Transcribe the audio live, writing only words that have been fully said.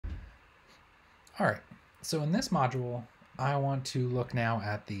All right, so in this module, I want to look now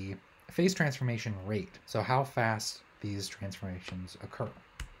at the phase transformation rate, so how fast these transformations occur.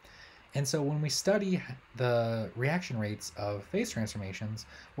 And so when we study the reaction rates of phase transformations,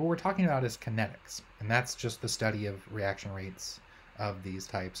 what we're talking about is kinetics, and that's just the study of reaction rates of these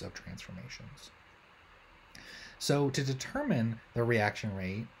types of transformations. So to determine the reaction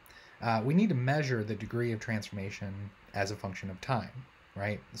rate, we need to measure the degree of transformation as a function of time,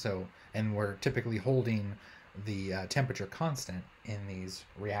 right? So, and we're typically holding the temperature constant in these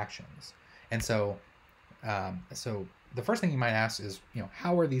reactions. And so the first thing you might ask is,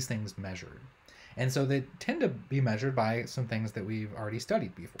 how are these things measured? And so they tend to be measured by some things that we've already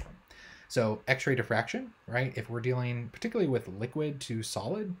studied before. So X-ray diffraction, right? If we're dealing particularly with liquid to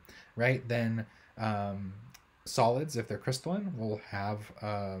solid, right, then solids, if they're crystalline, will have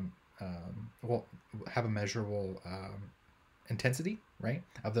a measurable intensity, right,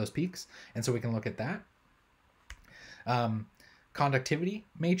 of those peaks, and so we can look at that. Conductivity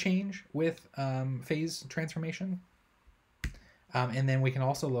may change with phase transformation. And then we can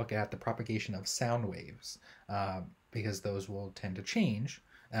also look at the propagation of sound waves because those will tend to change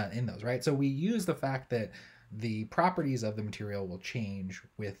in those, right? So we use the fact that the properties of the material will change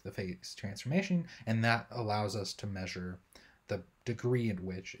with the phase transformation, and that allows us to measure the degree in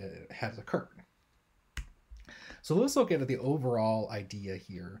which it has occurred. So let's look at the overall idea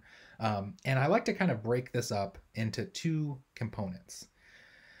here. And I like to kind of break this up into two components.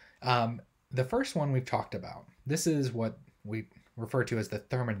 The first one we've talked about. This is what we refer to as the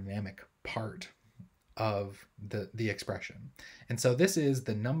thermodynamic part of the expression. And so this is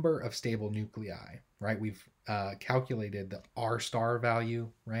the number of stable nuclei, right? We've calculated the R star value,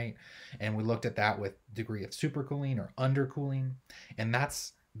 right? And we looked at that with degree of supercooling or undercooling. And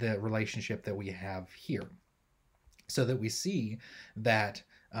that's the relationship that we have here. So that we see that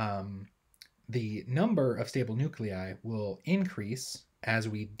the number of stable nuclei will increase as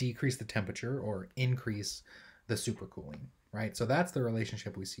we decrease the temperature or increase the supercooling, right? So that's the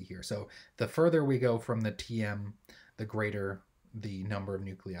relationship we see here. So the further we go from the TM, the greater the number of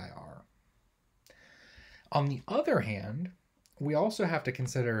nuclei are. On the other hand, we also have to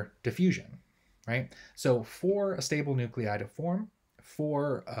consider diffusion, right? So for a stable nuclei to form,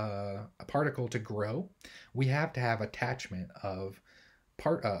 for a particle to grow, we have to have attachment of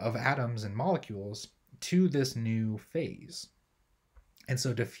atoms and molecules to this new phase. And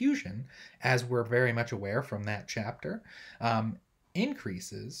so diffusion, as we're very much aware from that chapter,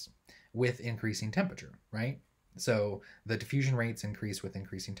 increases with increasing temperature, right? So the diffusion rates increase with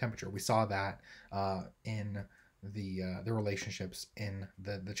increasing temperature. We saw that in the relationships in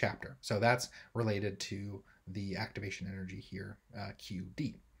the chapter. So that's related to the activation energy here,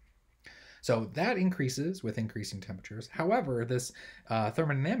 QD. So that increases with increasing temperatures. However, this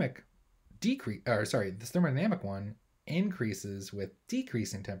thermodynamic one increases with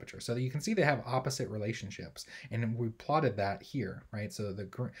decreasing temperature. So that you can see they have opposite relationships, and we plotted that here, right? So the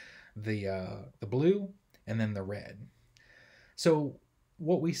blue and then the red. So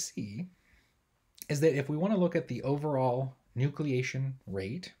what we see is that if we want to look at the overall nucleation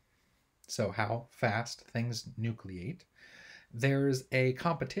rate, so how fast things nucleate, there's a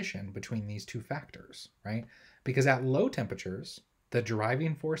competition between these two factors, right? Because at low temperatures, the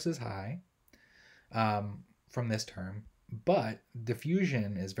driving force is high from this term, but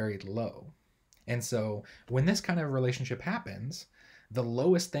diffusion is very low. And so when this kind of relationship happens, the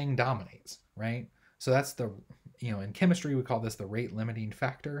lowest thing dominates, right? So that's in chemistry, we call this the rate limiting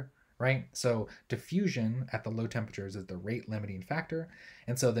factor, right? So diffusion at the low temperatures is the rate limiting factor.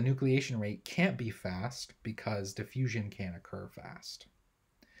 And so the nucleation rate can't be fast because diffusion can't occur fast.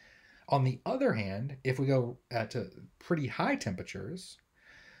 On the other hand, if we go to pretty high temperatures,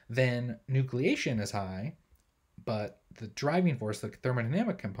 then nucleation is high, but the driving force, the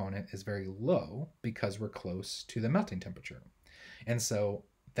thermodynamic component, is very low because we're close to the melting temperature. And so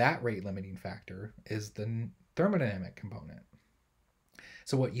that rate limiting factor is the thermodynamic component.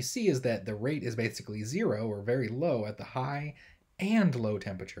 So what you see is that the rate is basically zero or very low at the high and low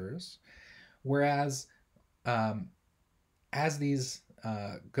temperatures, whereas as these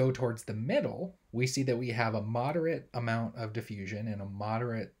go towards the middle, we see that we have a moderate amount of diffusion and a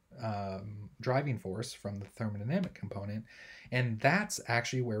moderate driving force from the thermodynamic component, and that's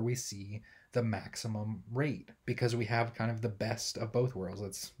actually where we see the maximum rate, because we have kind of the best of both worlds.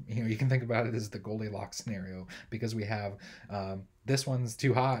 It's, you can think about it as the Goldilocks scenario, because we have this one's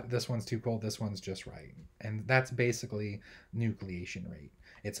too hot, this one's too cold, this one's just right. And that's basically nucleation rate.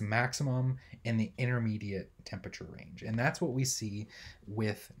 its maximum in the intermediate temperature range. And that's what we see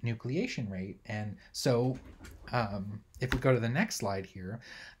with nucleation rate. And so if we go to the next slide here,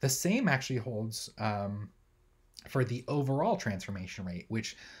 the same actually holds for the overall transformation rate,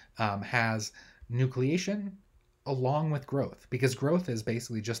 which has nucleation along with growth, because growth is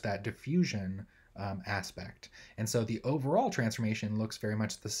basically just that diffusion aspect. And so the overall transformation looks very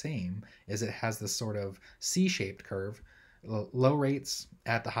much the same, as it has this sort of C-shaped curve, low rates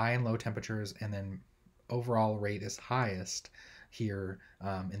at the high and low temperatures, and then overall rate is highest here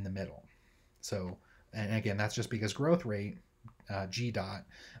in the middle. So, and again, that's just because growth rate, G dot,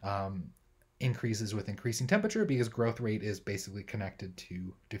 increases with increasing temperature, because growth rate is basically connected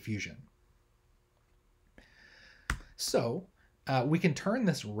to diffusion. So we can turn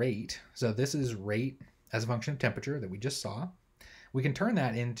this rate, so this is rate as a function of temperature that we just saw, we can turn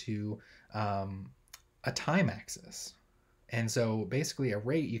that into a time axis. And so basically a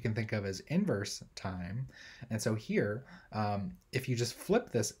rate you can think of as inverse time. And so here, if you just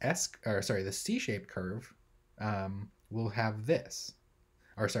flip this the C-shaped curve, we'll have this.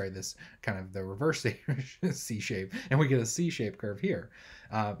 Or sorry, this kind of the reverse C-shape, and we get a C-shaped curve here.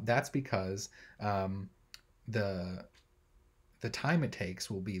 That's because the time it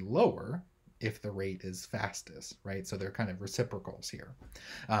takes will be lower if the rate is fastest, right? So they're kind of reciprocals here.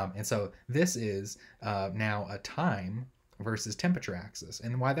 And so this is now a time versus temperature axis.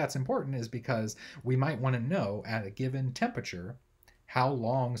 And why that's important is because we might want to know at a given temperature how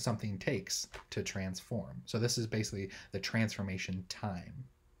long something takes to transform. So this is basically the transformation time.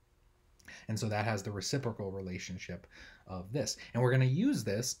 And so that has the reciprocal relationship of this. And we're going to use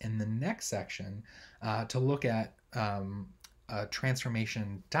this in the next section to look at a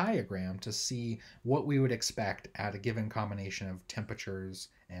transformation diagram to see what we would expect at a given combination of temperatures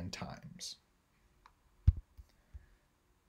and times.